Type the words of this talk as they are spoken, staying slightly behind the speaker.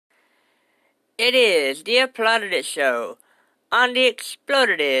It is the Applaudeded show on the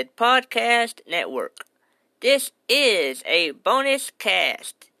Applaudeded podcast network. This is a bonus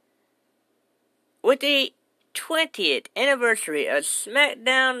cast with the 20th anniversary of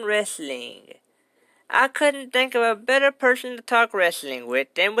SmackDown Wrestling. I couldn't think of a better person to talk wrestling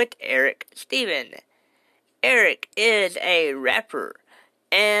with than with Erik Stephen. Erik is a rapper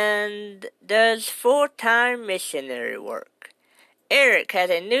and does full-time missionary work. Erik has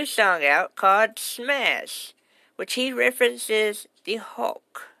a new song out called Smash, which he references the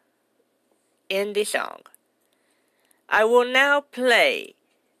Hulk in the song. I will now play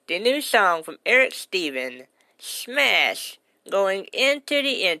the new song from Erik Stephen, Smash, going into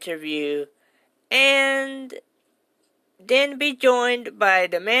the interview, and then be joined by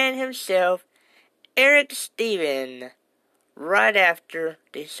the man himself, Erik Stephen, right after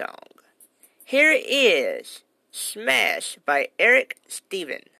the song. Here is Smash by Erik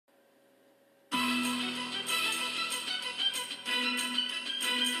Stephen. I'm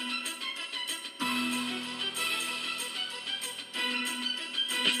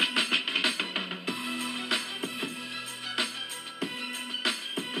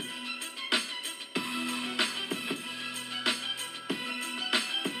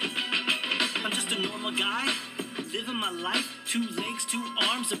just a normal guy, living my life, 2 legs, 2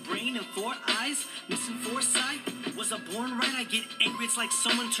 arms, a brain, and 4 eyes, missing foresight. Was I born right? I get angry, it's like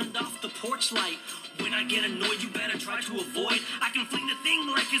someone turned off the porch light. When I get annoyed, you better try to avoid. I can fling the thing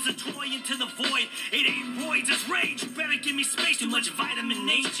like it's a toy into the void. It ain't roids, it's rage. You better give me space. Too much vitamin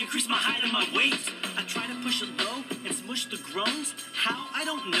H, increase my height and my weight. I try to push it low and smush the groans. How? I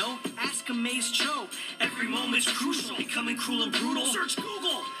don't know. Ask a Maze Cho. Every moment's crucial. Becoming cruel and brutal. Search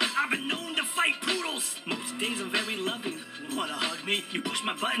Google. I've been known to fight poodles. Most days I'm very loving. Wanna hug me? You push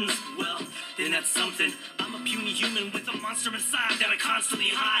my buttons? Well, then that's something. I'm a puny human with a monster inside that I constantly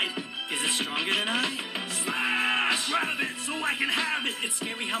hide. Is it stronger than I? Smash! Grab it so I can have it. It's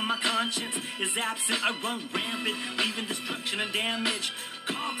scary how my conscience is absent. I run rampant, leaving destruction and damage.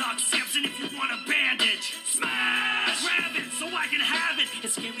 Call Doc Samson if you want a bandage. Smash! Grab it so I can have it.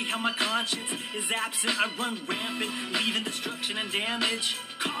 It's scary how my conscience is absent. I run rampant, leaving destruction and damage.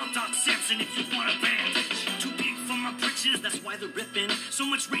 Call Doc Samson if you want a bandage. Too big for my britches, that's why they're ripping. So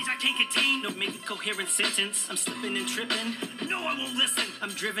much rage I can't contain, nor make a coherent sentence. I'm slipping and tripping. No, I won't listen. I'm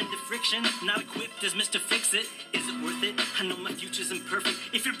driven to friction, not equipped as Mr. Fix-It. Is it worth it? I know my future's imperfect.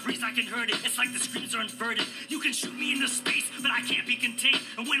 If it breathes, I can hurt it. It's like the screams are inverted. You can shoot me into space, but I can't be contained.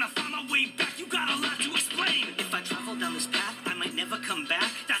 And when I find my way back, you got a lot to explain. If I travel down this path, I might never come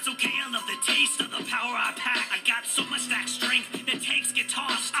back. That's okay, I love the taste of the power I pack. I got so much stack strength that tanks get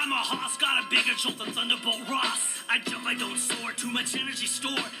tossed. I'm a hoss, got a bigger jolt than Thunderbolt Ross. I jump, I don't soar, too much energy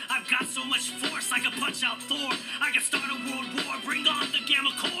stored. I've got so much force, I can punch out Thor. I can start a world war, bring on the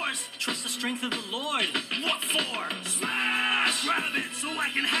gamma cores. Trust the strength of the Lord. What for? Smash! Grab it so I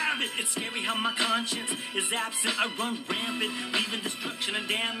can have it. It's scary how my conscience is absent. I run rampant, leaving destruction and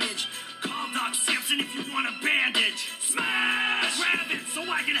damage. Call Doc Samson if you want a bandage. Smash! Grab it so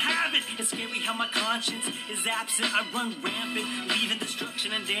I can have it. It's scary how my conscience is absent. I run rampant, leaving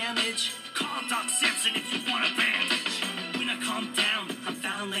destruction and damage. Call Doc Samson if you want a bandage. When I calm down, I'm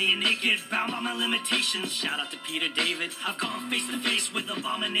found laying naked, bound by my limitations. Shout out to Peter David. I've gone face to face with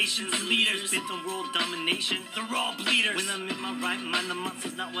abominations, leaders bent on world domination. They're all bleeders. When I'm in my right mind, the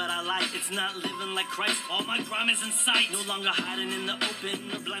monster's not what I like. It's not living like Christ. All my crime is in sight. No longer hiding in the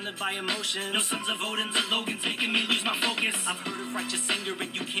open or blinded by emotion. No sons of Odin's or Logan's making me lose my focus. I've heard of righteous anger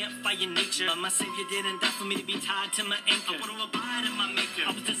and you can't fight your nature. But my Savior didn't die for me to be tied to my anchor. I want to abide in my maker.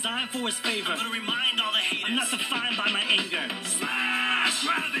 I was designed for his favor. I'm gonna remind all the haters I'm not defined by my anger. Smash!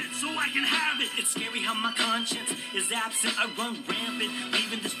 Grab it so I can have it. It's scary how my conscience is absent. I run rampant,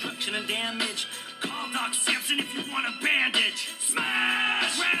 leaving destruction and damage. Call Doc Samson if you want a bandage.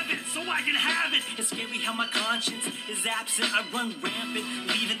 Smash! Grab it so I can have it. It's scary how my conscience is absent. I run rampant,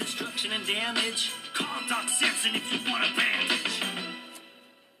 leaving destruction and damage. Call Doc Samson if you want a bandage.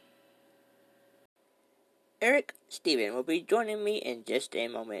 Erik Stephen will be joining me in just a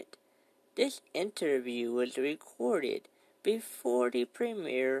moment. This interview was recorded before the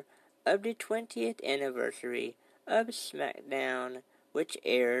premiere of the 20th anniversary of SmackDown, which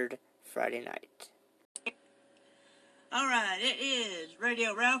aired Friday night. Alright, it is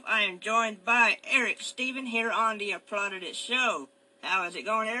Radio Ralph. I am joined by Erik Stephen here on the Applaudeded show. How is it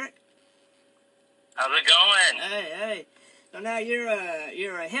going, Erik? How's it going? Hey. So now you're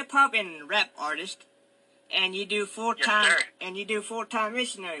a hip hop and rap artist, and you do full-time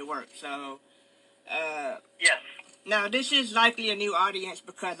missionary work. So yes. Now this is likely a new audience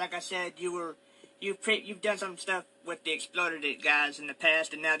because, like I said, you were you've done some stuff with the Applaudeded guys in the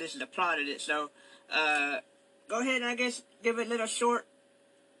past, and now this is Applaudeded. So, go ahead and I guess give it a little short.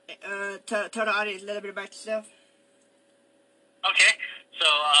 Tell the audience a little bit about yourself. Okay, so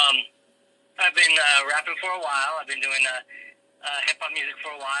I've been rapping for a while. I've been doing hip-hop music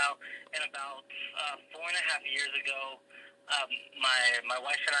for a while, and about 4.5 years ago, my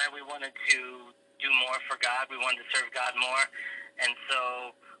wife and I, we wanted to do more for God. We wanted to serve God more, and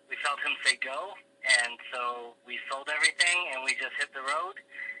so we felt Him say go, and so we sold everything, and we just hit the road,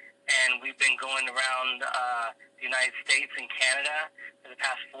 and we've been going around the United States and Canada for the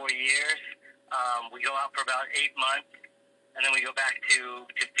past 4 years. We go out for about 8 months, and then we go back to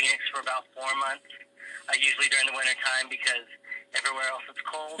Phoenix for about 4 months, usually during the winter time, because everywhere else it's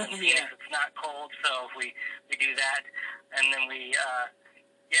cold, and Phoenix it's not cold, so we do that, and then we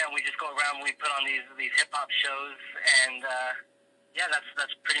just go around and we put on these hip-hop shows, and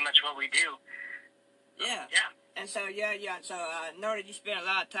that's pretty much what we do. Yeah. And so, so I know that you spend a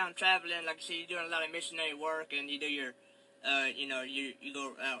lot of time traveling, like I said, you're doing a lot of missionary work, and you do your, you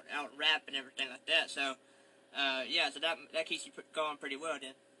go out rap and everything like that, so, so that keeps you going pretty well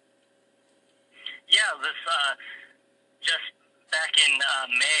then. Yeah, just back in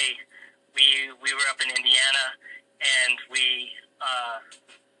May, we were up in Indiana, and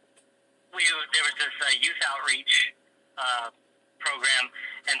there was this youth outreach program,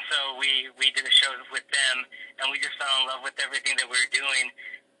 and so we did a show with them, and we just fell in love with everything that we were doing,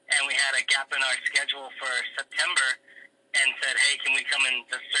 and we had a gap in our schedule for September, and said, hey, can we come and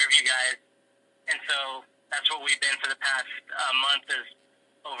just serve you guys? And so that's what we've been for the past month, is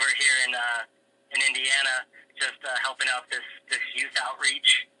over here in Indiana, just helping out this youth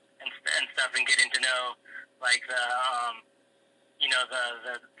outreach and stuff, and getting to know like the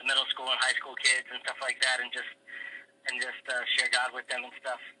middle school and high school kids and stuff like that, and just share God with them and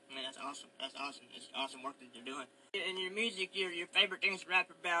stuff. Man, that's awesome. That's awesome. It's awesome work that you're doing. In your music, your favorite things to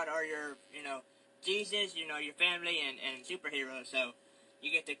rap about are your Jesus, your family, and superheroes. So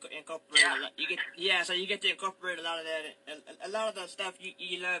you get to incorporate a lot. So you get to incorporate a lot of that, a lot of the stuff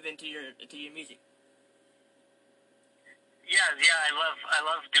you love into your music. Yeah, I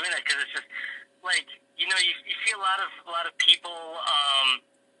love doing that, because it's just like you see a lot of people,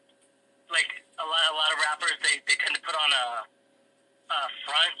 like a lot of rappers, they tend to put on a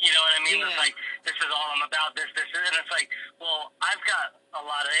front, you know what I mean? Yeah. It's like, this is all I'm about, this, and it's like, well, I've got a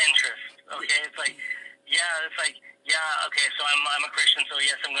lot of interest, okay? It's like, okay, so I'm a Christian, so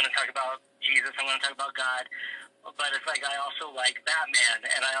yes, I'm going to talk about Jesus, I'm going to talk about God, but it's like, I also like Batman,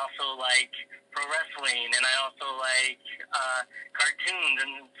 and I also like pro wrestling, and I also like cartoons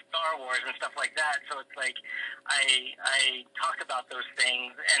and Star Wars and stuff like that, so it's like, I talk about those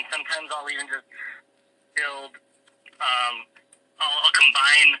things, and sometimes I'll even just build, I'll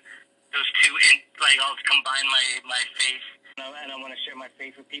combine those two, I'll combine my faith, and I want to share my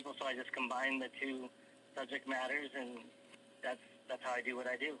faith with people, so I just combine the two subject matters, and that's how I do what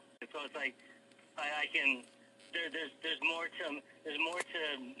I do. So it's like, I can, there's more to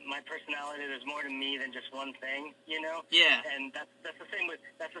my personality, there's more to me than just one thing, Yeah. And that's the same with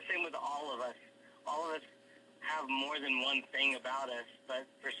all of us. All of us have more than one thing about us, but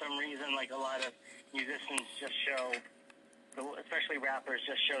for some reason, like, a lot of musicians just show, especially rappers,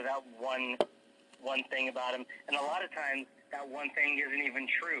 just show that one thing about them, and a lot of times that one thing isn't even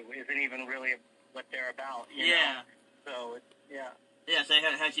true, isn't even really what they're about. You know? So yeah. Yeah, so it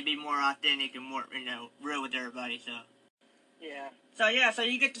helps you be more authentic and more, real with everybody. So. Yeah. So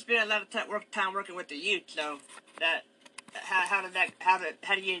you get to spend a lot of time working with the youth. So that how do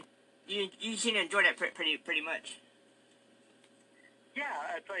you seem to enjoy that pretty much?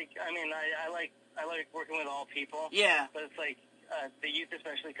 Yeah, it's like, I mean, I like working with all people. Yeah. But it's like the youth,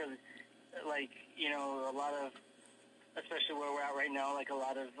 especially, because like, a lot of, especially where we're at right now, like a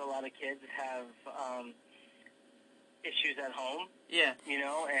lot of kids have issues at home. Yeah.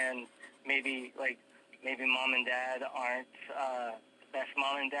 And maybe mom and dad aren't best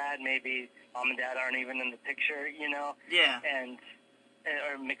mom and dad. Maybe mom and dad aren't even in the picture. Yeah. And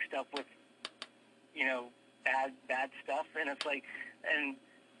are mixed up with bad stuff, and it's like, and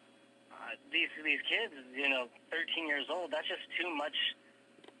these kids, 13 years old, that's just too much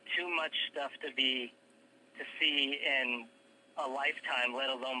stuff to see in a lifetime, let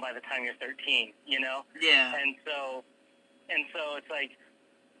alone by the time you're 13, Yeah. And so it's like,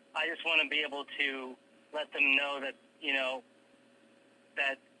 I just want to be able to let them know that,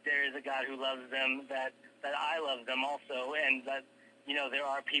 that there is a God who loves them, that I love them also, and that, there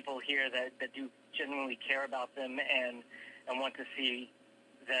are people here that do genuinely care about them and want to see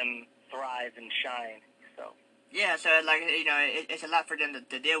them thrive and shine. So. Yeah, so like, it's a lot for them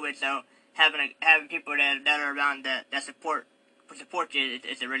to deal with. So having people that are around that support you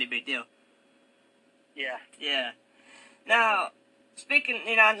is a really big deal. Yeah. Yeah. Now, speaking,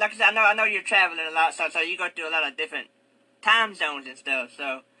 like I said, I know you're traveling a lot, so you go through a lot of different time zones and stuff.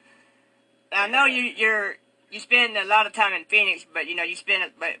 So I know you spend a lot of time in Phoenix, but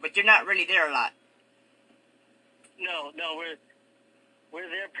but you're not really there a lot. No, we're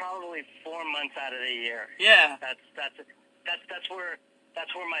there probably 4 months out of the year. Yeah. That's where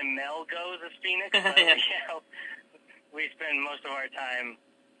my mail goes is Phoenix. But, we spend most of our time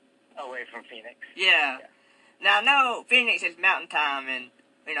away from Phoenix. Yeah. Now I know Phoenix is mountain time, and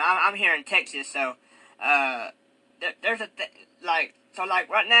I'm here in Texas, so there's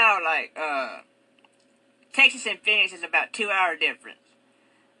right now, Texas and Phoenix is about 2 hour difference.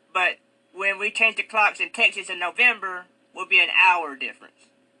 But when we change the clocks in Texas in November, will be an hour difference.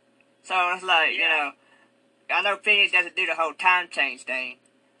 So it's like, I know Phoenix doesn't do the whole time change thing.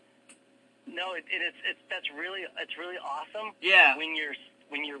 No, it's really awesome. Yeah. When you're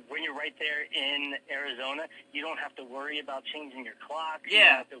right there in Arizona, you don't have to worry about changing your clock. Yeah. You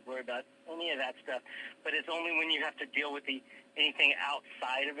don't have to worry about any of that stuff. But it's only when you have to deal with anything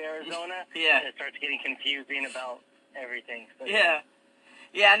outside of Arizona that it starts getting confusing about everything. So, yeah.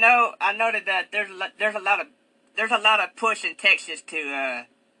 Yeah, I know that there's a lot of push in Texas to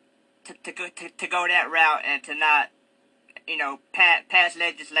go that route and to not pass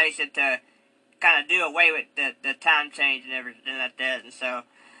legislation to kind of do away with the time change and everything like that. And so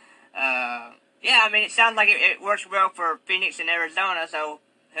it sounds like it works well for Phoenix and Arizona. So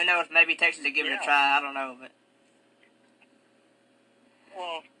who knows? Maybe Texas will give it a try. I don't know, but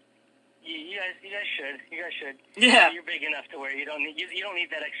well. You guys should. Yeah. You're big enough to where you don't need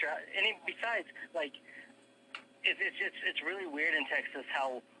that extra. And besides, like, it's really weird in Texas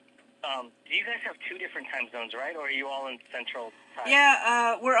how. Do you guys have 2 different time zones, right? Or are you all in Central Time?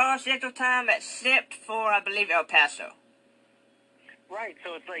 Yeah, we're all Central Time except for, I believe, El Paso. Right.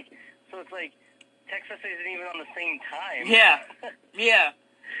 So it's like Texas isn't even on the same time. Yeah.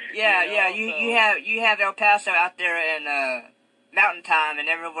 You have El Paso out there in Mountain Time, and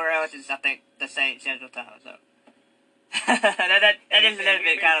everywhere else is, I think, the same Central Time. So that is a little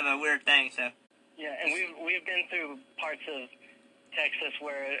bit kind of a weird thing. So yeah, and we've been through parts of Texas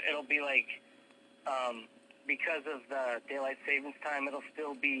where it'll be like because of the daylight savings time, it'll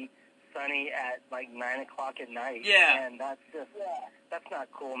still be sunny at like 9 o'clock at night. Yeah, and that's not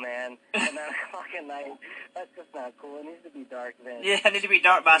cool, man. At 9 o'clock at night, that's just not cool. It needs to be dark then. Yeah, it needs to be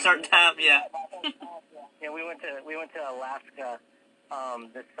dark by a certain time. Yeah. Yeah, we went to Alaska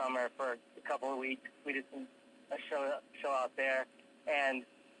this summer for a couple of weeks. We did a show out there, and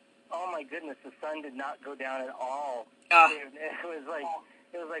oh my goodness, the sun did not go down at all. It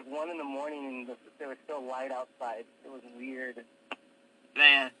was like 1 in the morning, and there was still light outside. It was weird.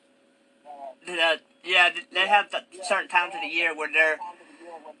 Man. They have certain times of the year where they're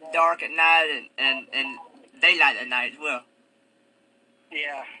dark at night and daylight at night as well.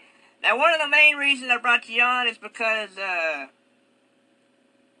 Yeah. Now, one of the main reasons I brought you on is because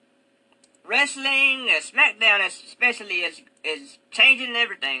wrestling, SmackDown especially, is changing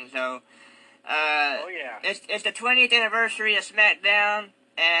everything. So, it's the 20th anniversary of SmackDown,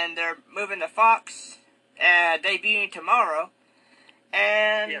 and they're moving to Fox, debuting tomorrow,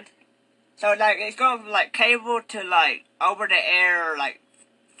 and so it's going from cable to over the air,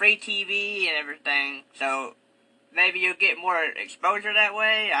 free TV and everything. So maybe you'll get more exposure that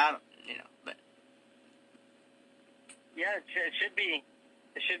way. But yeah, it should be.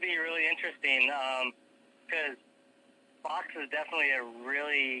 It should be really interesting because Fox is definitely a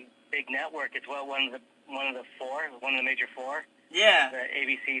really big network. It's one of the major 4. Yeah. The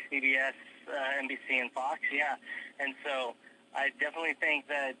ABC, CBS, NBC, and Fox. Yeah, and so I definitely think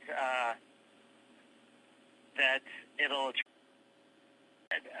that it'll.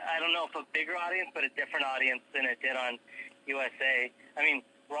 I don't know if a bigger audience, but a different audience than it did on USA. I mean,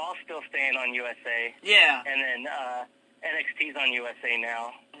 Raw's still staying on USA. Yeah. And then NXT's on USA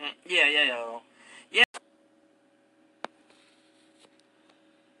now. Mm-hmm. Yeah. So. Yeah.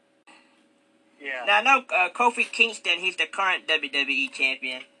 Yeah. Now, I know Kofi Kingston, he's the current WWE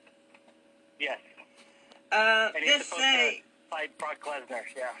champion. Yes. And he's supposed to fight Brock Lesnar,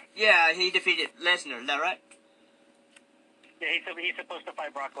 Yeah, he defeated Lesnar, is that right? Yeah, he's supposed to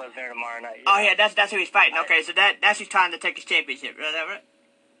fight Brock Lesnar tomorrow night. Yeah. Oh, yeah, that's who he's fighting. Okay, so that's who's trying to take his championship, is that right?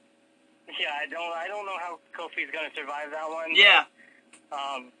 Yeah, I don't know how Kofi's going to survive that one. Yeah.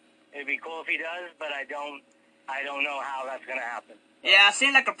 But, it'd be cool if he does, but I don't know how that's going to happen. Yeah, I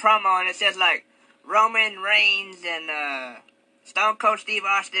seen a promo, and it says Roman Reigns and Stone Cold Steve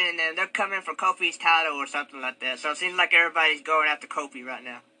Austin, and they're coming for Kofi's title or something like that. So it seems like everybody's going after Kofi right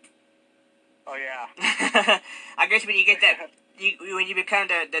now. Oh, yeah. I guess when you get that, when you become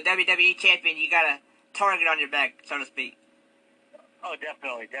the WWE champion, you got a target on your back, so to speak. Oh,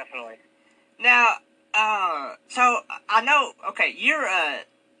 definitely, definitely. Now, so I know. Okay, you're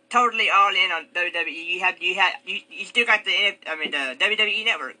totally all in on WWE. You still got the WWE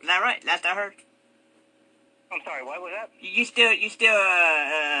network. Is that right? Last I heard. I'm sorry. What was that? You still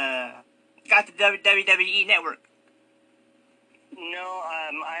got the WWE network. No,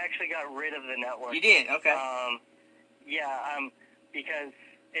 I actually got rid of the network. You did? Okay. Yeah, because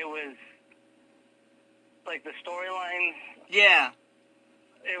it was like the storylines. Yeah.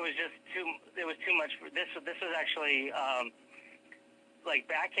 It was too much. This was actually like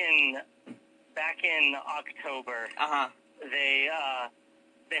back in October. They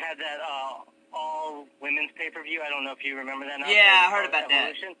had that all women's pay-per-view. I don't know if you remember that. Yeah, I heard about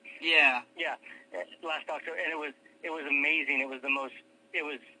Evolution. that. Yeah. Yeah, last October, and it was amazing. It was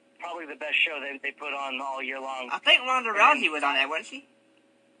probably the best show they put on all year long. I think Ronda Rousey was on that, wasn't she?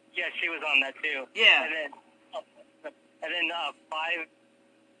 Yeah, she was on that too. Yeah. And then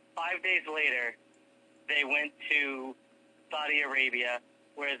 5 days later, they went to Saudi Arabia,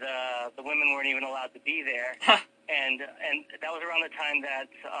 where the women weren't even allowed to be there, and that was around the time that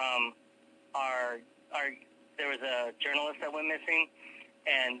there was a journalist that went missing,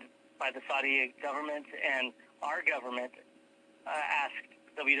 and by the Saudi government, and our government asked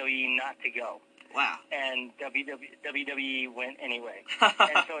WWE not to go. Wow. And WWE went anyway.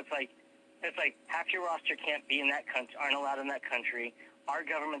 And so it's like half your roster can't be in that country, aren't allowed in that country. Our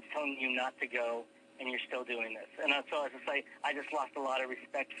government's telling you not to go, and you're still doing this. And so it's just like I just lost a lot of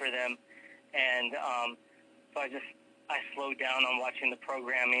respect for them, and so I slowed down on watching the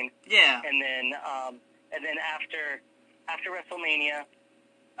programming. Yeah. And then after WrestleMania,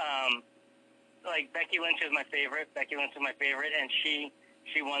 like Becky Lynch is my favorite. And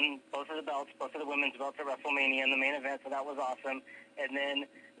she won both of the women's belts at WrestleMania in the main event, so that was awesome. And then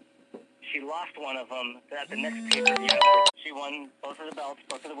she lost one of them at the next pay-per-view. She won both of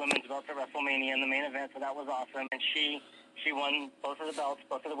the women's belts at WrestleMania in the main event, so that was awesome. And she won both of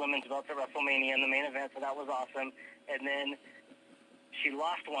the women's belts at WrestleMania in the main event, so that was awesome. And then she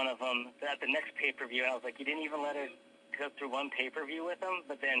lost one of them at the next pay-per-view, and I was like, you didn't even let her go through one pay-per-view with them?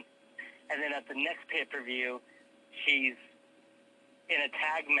 And then at the next pay-per-view, she's in a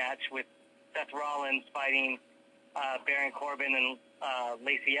tag match with Seth Rollins fighting Baron Corbin and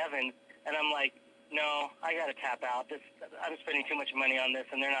Lacey Evans, and I'm like, no, I got to tap out. I'm spending too much money on this,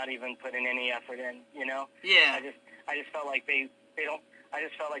 and they're not even putting any effort in. You know? Yeah. I just felt like they don't. I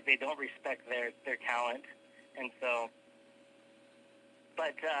just felt like they don't respect their talent, and so.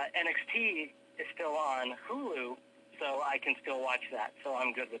 But NXT is still on Hulu, so I can still watch that. So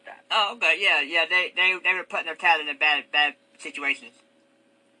I'm good with that. Oh, okay. Yeah. They were putting their talent in bad situations.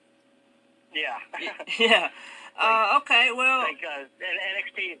 Yeah. Yeah. Okay. Well. And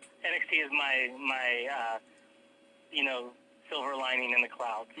NXT is my silver lining in the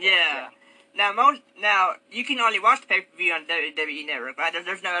clouds. So, yeah. Now you can only watch the pay-per-view on WWE Network, right?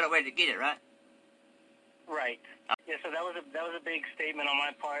 There's no other way to get it, right? Right. Yeah. So that was a big statement on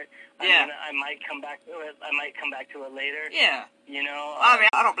my part. Yeah. I might come back to it. Later. Yeah. You know. I mean,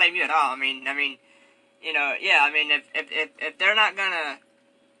 I don't blame you at all. I mean, you know, yeah. I mean, if they're not gonna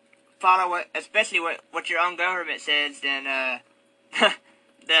follow especially what your own government says, then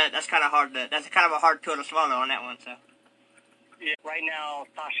that's kind of hard. That's kind of a hard pill to swallow on that one. So. Yeah. Right now,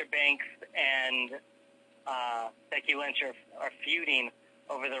 Sasha Banks and Becky Lynch are feuding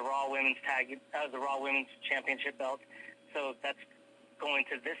over the Raw Women's Championship belt. So that's going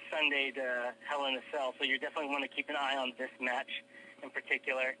to this Sunday to Hell in a Cell. So you definitely want to keep an eye on this match in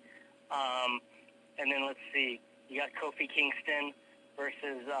particular. And then let's see, you got Kofi Kingston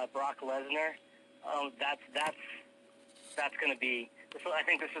versus Brock Lesnar. That's going to be. I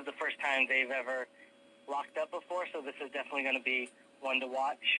think this is the first time they've ever locked up before, so this is definitely going to be one to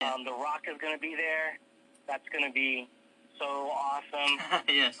watch. The Rock is going to be there. That's going to be so awesome.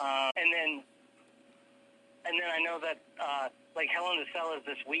 Yes. And then I know that like Hell in a Cell is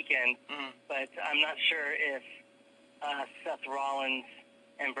this weekend, but I'm not sure if Seth Rollins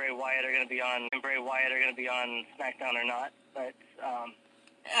and Bray Wyatt are going to be on SmackDown or not. But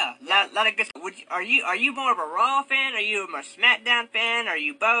yeah, lot of good. Are you more of a Raw fan? Are you a SmackDown fan? Are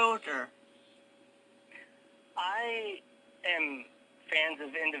you both? Or I am fans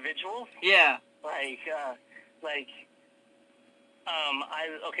of individuals. Yeah.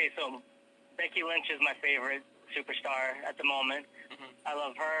 So Becky Lynch is my favorite superstar at the moment. I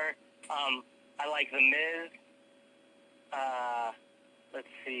love her. I like The Miz. Let's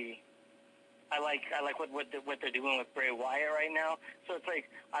see. I like what they're doing with Bray Wyatt right now. So it's like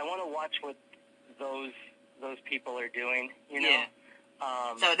I want to watch what those people are doing, you know. Yeah.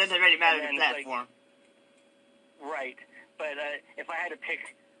 So it doesn't really matter the like, platform. right. But if I had to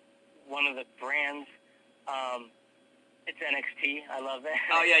pick one of the brands, it's NXT. I love that.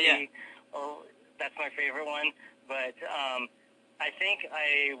 Oh, yeah. Oh, that's my favorite one. But I think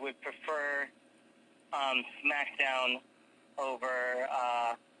I would prefer SmackDown over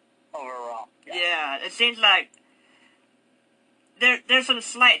Raw. Yeah, it seems like there's some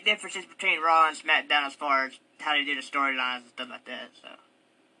slight differences between Raw and SmackDown as far as how they do the storylines and stuff like that. So.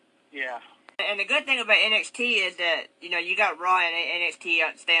 Yeah. And the good thing about NXT is that, you know, you got Raw and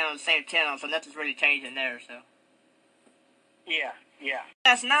NXT staying on the same channel, so nothing's really changing there, so. Yeah.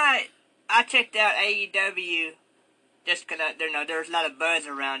 Last night, I checked out AEW just because there was a lot of buzz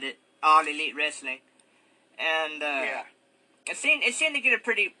around it, All Elite Wrestling. And it seemed to get a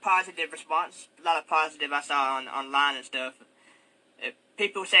pretty positive response. A lot of positive I saw online and stuff.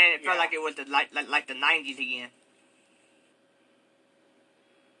 People saying it felt like it was like the 90s again.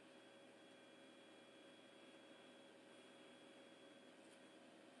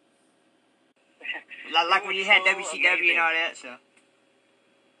 Like when you had WCW amazing. And all that, so.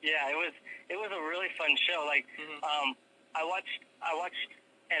 Yeah, it was a really fun show. Like, I watched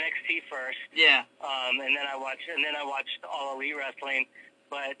NXT first. Yeah. And then I watched All Elite Wrestling,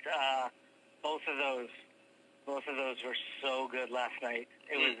 but both of those were so good last night.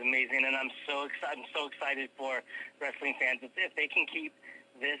 It was amazing, and I'm so excited for wrestling fans. If they can keep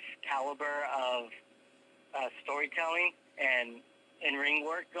this caliber of storytelling and in-ring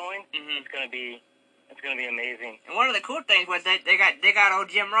work going, it's gonna be amazing. And one of the cool things was they got old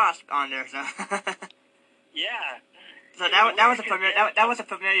Jim Ross on there, so. Yeah. So that was a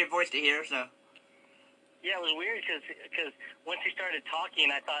familiar voice to hear, so. Yeah, it was weird because once he started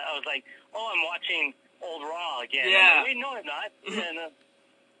talking, I was like, oh, I'm watching old Raw again. Yeah. Like, wait, no, I'm not. And,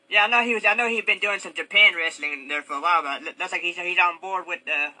 yeah, I know he'd been doing some Japan wrestling there for a while, but it looks like he's on board with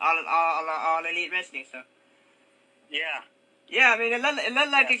all Elite Wrestling, so. Yeah. Yeah, I mean, it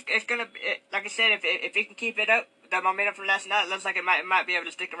looks like it's gonna be, like I said, if he can keep it up, the momentum from last night, it looks like it might be able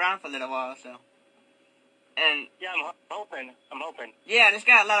to stick around for a little while, so. And yeah, I'm hoping. Yeah, and it's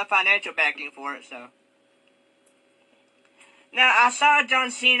got a lot of financial backing for it, so. Now I saw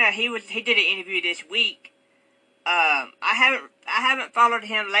John Cena. He did an interview this week. I haven't followed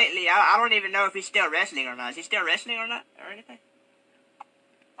him lately. I don't even know if he's still wrestling or not. Is he still wrestling or not or anything?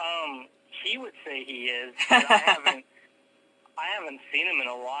 He would say he is, but I haven't seen him in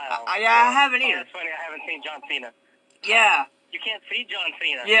a while. Yeah, I haven't either. That's funny. I haven't seen John Cena. Yeah. You can't see John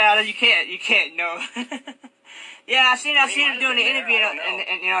Cena. Yeah, you can't. No. Yeah, I seen him doing the interview,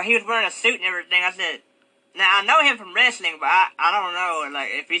 and you know he was wearing a suit and everything. I said, now I know him from wrestling, but I don't know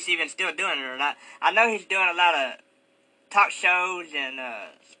like if he's even still doing it or not. I know he's doing a lot of talk shows and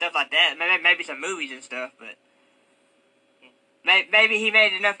stuff like that. Maybe some movies and stuff, but maybe he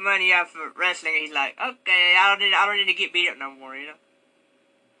made enough money off of wrestling. And he's like, okay, I don't need to get beat up no more, you know.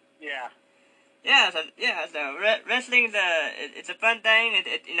 Yeah. Yeah, so wrestling's it's a fun thing.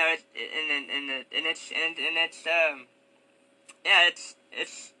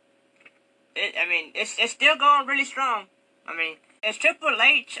 It's still going really strong. I mean, it's Triple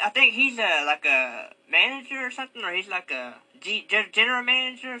H. I think he's like a manager or something, or he's like a general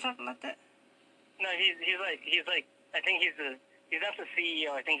manager or something like that. No, he's like I think he's not the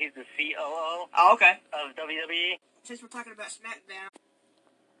CEO. I think he's the COO. Oh, okay. Of WWE. Since we're talking about SmackDown.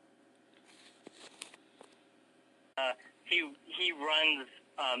 He runs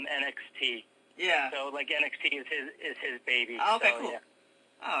NXT. Yeah. So like NXT is his baby. Oh, okay, so, cool. Yeah.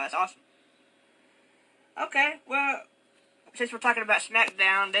 Oh, that's awesome. Okay, well, since we're talking about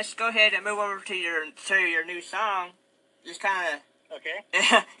SmackDown, let's go ahead and move over to your new song. Just kind of. Okay.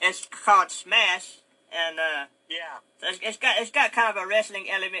 It's called Smash, and yeah. It's got kind of a wrestling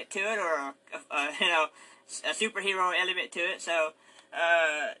element to it, or a superhero element to it. So,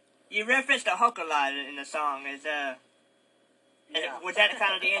 you referenced the Hulk a lot in the song. Was that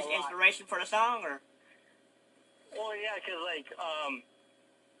kind of the inspiration for the song, or? Well, yeah, because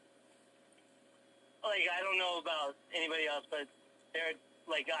I don't know about anybody else, but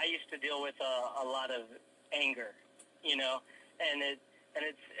I used to deal with a lot of anger, you know, and it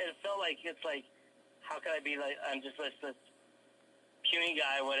felt like it's like, how could I be like, I'm just this puny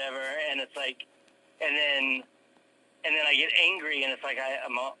guy, whatever, and it's like, and then I get angry, and it's like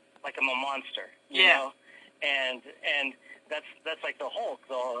I'm a monster, you know, and that's like the Hulk.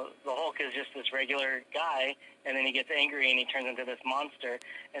 The Hulk is just this regular guy, and then he gets angry and he turns into this monster.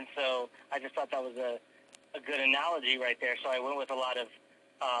 And so I just thought that was a good analogy right there. So I went with a lot of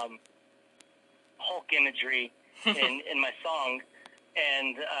Hulk imagery in my song,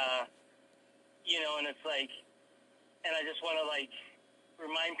 and and it's like, and I just want to like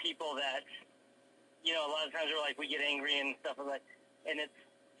remind people that, a lot of times we get angry and stuff like that, and it's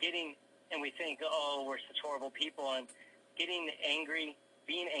getting, and we think, oh, we're such horrible people, and getting angry,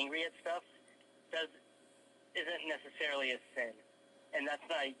 being angry at stuff isn't necessarily a sin. And that's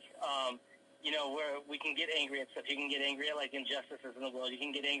like, where we can get angry at stuff. You can get angry at like injustices in the world. You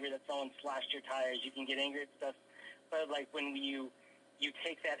can get angry that someone slashed your tires. You can get angry at stuff. But like when you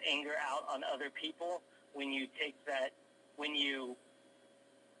take that anger out on other people, when you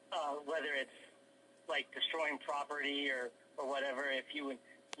whether it's like destroying property or whatever, if you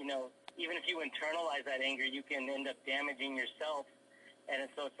even if you internalize that anger, you can end up damaging yourself. And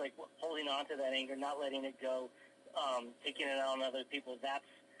so it's like holding on to that anger, not letting it go, taking it out on other people. That's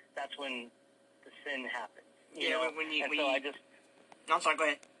when the sin happens. I'm sorry, go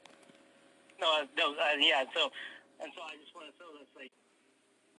ahead. So I just want to throw this like.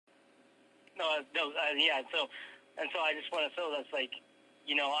 So I just want to throw this like,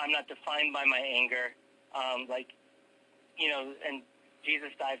 I'm not defined by my anger, and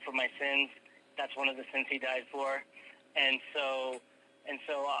Jesus died for my sins. That's one of the sins he died for, and so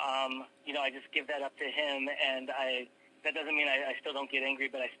I just give that up to him, and that doesn't mean I still don't get angry,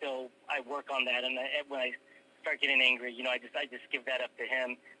 but I work on that, and when I start getting angry, I just give that up to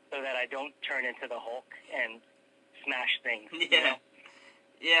him so that I don't turn into the Hulk and smash things. Yeah.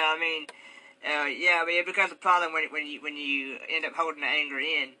 Yeah, I mean, it becomes a problem when you end up holding the anger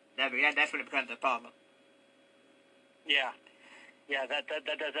in. That's when it becomes a problem. Yeah, that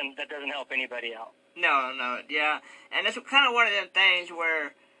doesn't help anybody out. No, yeah, and it's kind of one of them things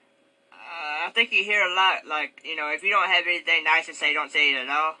where I think you hear a lot, like, if you don't have anything nice to say, don't say it at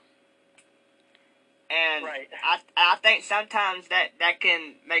all. And right. I think sometimes that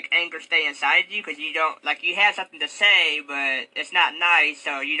can make anger stay inside you because you don't, like, you have something to say, but it's not nice,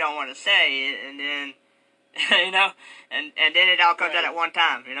 so you don't want to say it, and then, and then it all comes out at one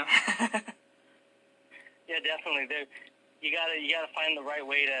time, Yeah, definitely. You gotta find the right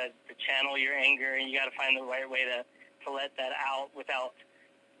way to channel your anger, and you gotta find the right way to let that out without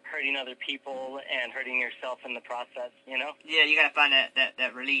hurting other people and hurting yourself in the process. Yeah, you gotta find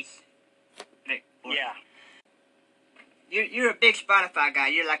that release. Yeah. You're a big Spotify guy.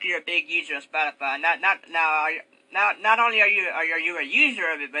 You're a big user of Spotify. Not only are you a user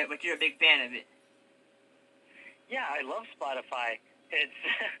of it, but you're a big fan of it. Yeah, I love Spotify.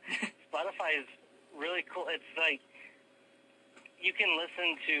 Spotify is really cool. It's like you can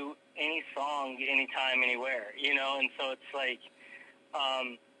listen to any song anytime, anywhere, and so it's like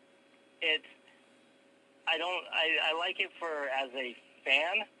I like it as a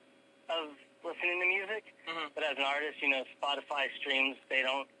fan of listening to music, but as an artist, Spotify streams,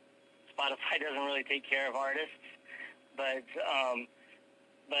 Spotify doesn't really take care of artists, but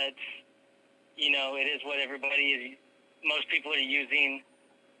it is what most people are using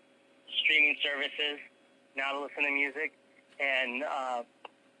streaming services now to listen to music, and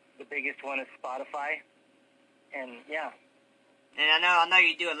the biggest one is Spotify, and yeah. And I know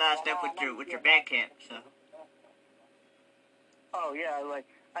you do a lot of stuff with your Bandcamp, so. Oh yeah,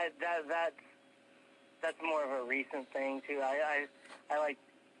 that's more of a recent thing too. I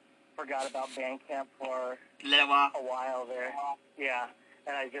forgot about Bandcamp for a while there. Yeah,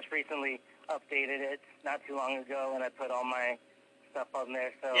 and I just recently updated it not too long ago, and I put all my stuff on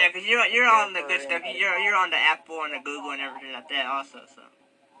there. So yeah, because you're on the good stuff. You're on the Apple and the Google and everything like that also. So.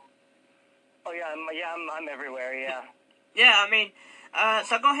 Oh yeah, I'm everywhere. Yeah. Yeah, I mean,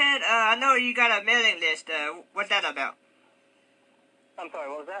 so go ahead. I know you got a mailing list. What's that about? I'm sorry,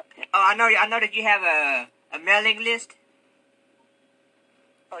 what was that? Oh, I know that you have a mailing list.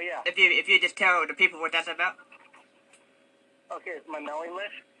 Oh yeah. If you just tell the people what that's about. Okay, my mailing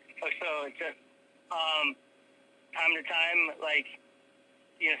list. Oh, so it's just time to time,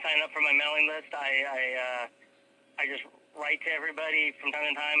 sign up for my mailing list. I just write to everybody from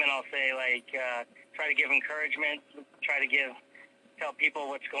time to time, and I'll say try to give encouragement, try to tell people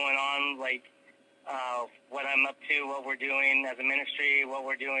what's going on, what I'm up to, what we're doing as a ministry, what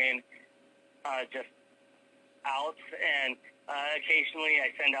we're doing just out, and occasionally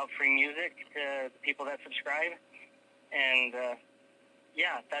I send out free music to people that subscribe, and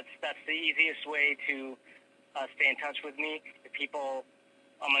that's the easiest way to stay in touch with me. If people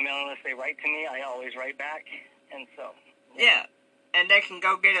on my mailing list, they write to me, I always write back, and so. Yeah, and they can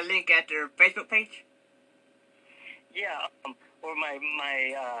go get a link at their Facebook page? Yeah, or my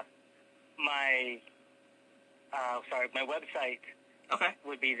website. Okay.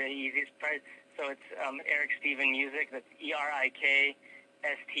 Would be the easiest part. So it's Erik Stephen Music. That's ErikStephen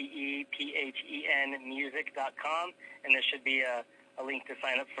music.com, and there should be a link to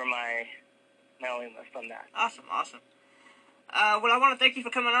sign up for my my only list on that. Awesome. Well, I want to thank you for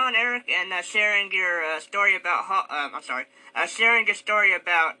coming on, Erik, and sharing your story about sharing your story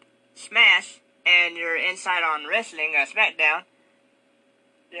about Smash and your insight on wrestling, SmackDown.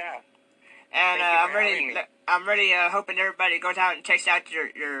 Yeah. And I'm really hoping everybody goes out and checks out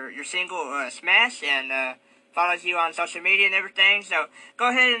your single Smash and follows you on social media and everything. So go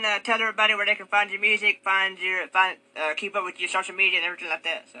ahead and tell everybody where they can find your music, keep up with your social media and everything like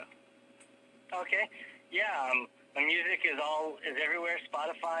that. So. Okay. Yeah. My music is everywhere: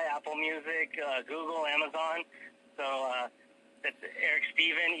 Spotify, Apple Music, Google, Amazon. So that's Erik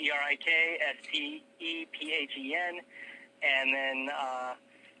Stephen, ErikStephen, and then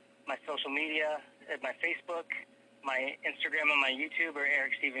my social media, my Facebook, my Instagram, and my YouTube are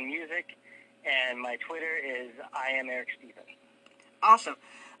Erik Stephen Music, and my Twitter is I am Erik Stephen. Awesome.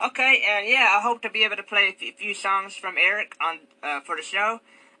 Okay, and I hope to be able to play a few songs from Erik on for the show.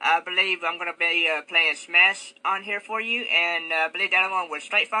 I believe I'm going to be playing Smash on here for you, and I believe the other one was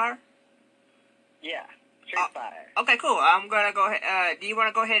Straight Fire? Yeah, Straight Fire. Okay, cool. I'm going to go ahead. Do you want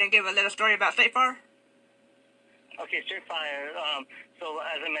to go ahead and give a little story about Straight Fire? Okay, Straight Fire. So,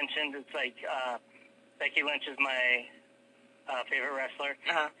 as I mentioned, it's like Becky Lynch is my favorite wrestler,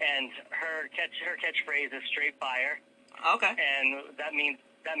 and her catchphrase is Straight Fire. Okay. And that means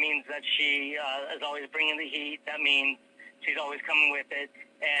that she is always bringing the heat. That means she's always coming with it.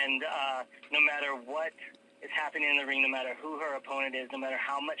 And no matter what is happening in the ring, no matter who her opponent is, no matter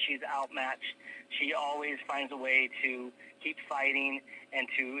how much she's outmatched, she always finds a way to keep fighting and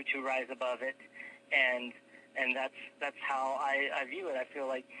to rise above it. And that's how I view it. I feel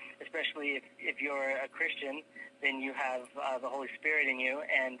like, especially if you're a Christian, then you have the Holy Spirit in you,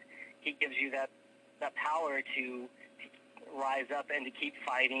 and He gives you that power to rise up and to keep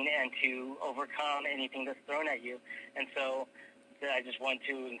fighting and to overcome anything that's thrown at you. And so I just want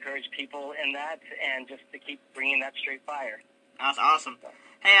to encourage people in that, and just to keep bringing that straight fire. That's awesome.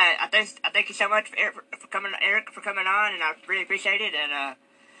 Hey, I thank you so much for coming on, and I really appreciate it. And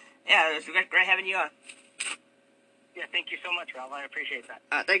it was great having you on. Yeah, thank you so much, Ralph. I appreciate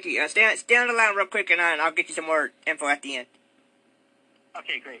that. Thank you. Stay on the line real quick, and I'll get you some more info at the end.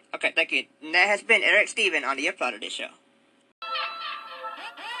 Okay, great. Okay, thank you. And that has been Erik Stephen on the Applaudeded show.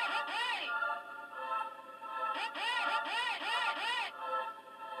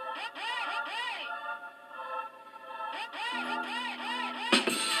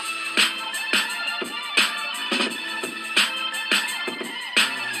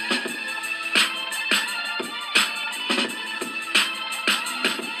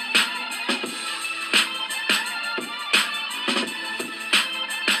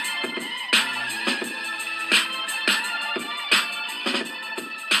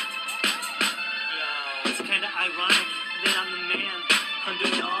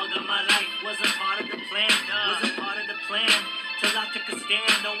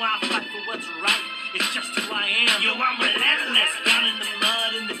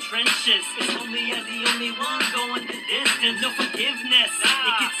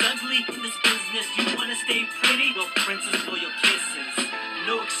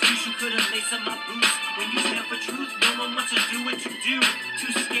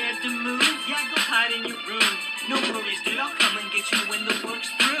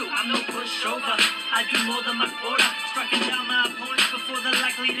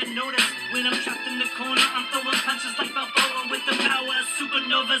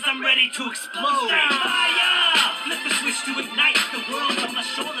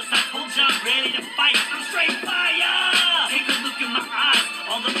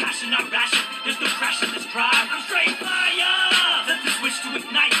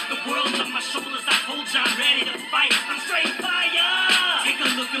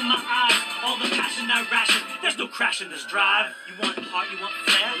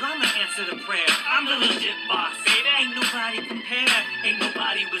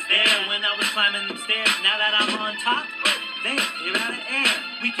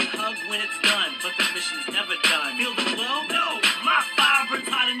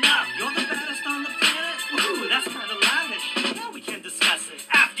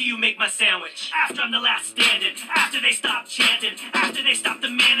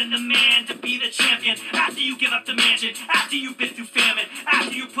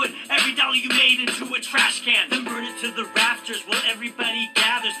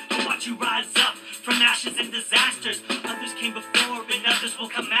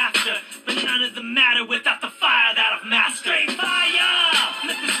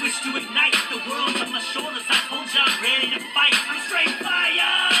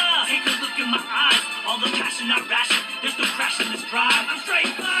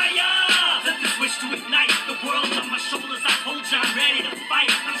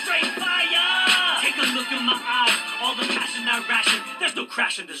 look in my eyes. All the passion I ration. There's no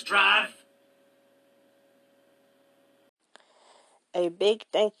crash in this drive. A big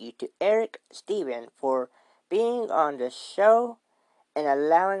thank you to Erik Stephen for being on the show and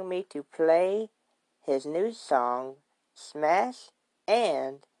allowing me to play his new song, Smash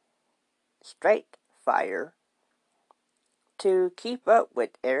and Straight Fire. To keep up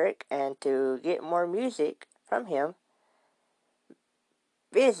with Erik and to get more music from him,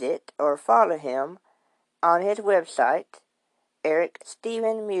 visit or follow him on his website,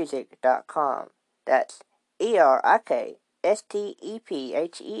 erikstephenmusic.com. That's ErikStephen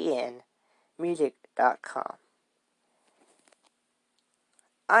music.com.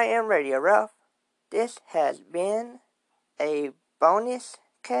 I am Radio Ralph. This has been a bonus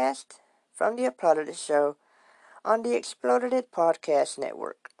cast from the Applaudeded show on the Applaudeded Podcast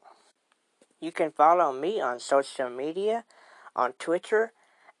Network. You can follow me on social media, on Twitter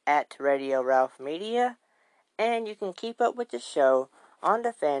at Radio Ralph Media, and you can keep up with the show on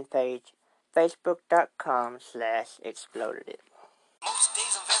the fan page, facebook.com/Exploded. Most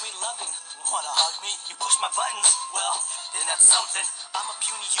days I'm very loving. Wanna hug me? You push my buttons? Well, then that's something. I'm a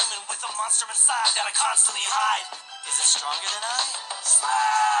puny human with a monster inside that I constantly hide. Is it stronger than I?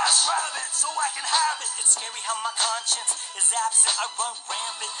 Smash! Grab it so I can have it. It's scary how my conscience is absent. I run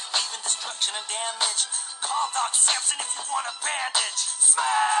rampant, leaving destruction and damage. Call Doc Samson if you want a bandage.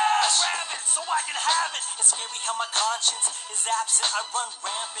 Smash! Grab it so I can have it. It's scary how my conscience is absent. I run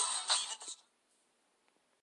rampant,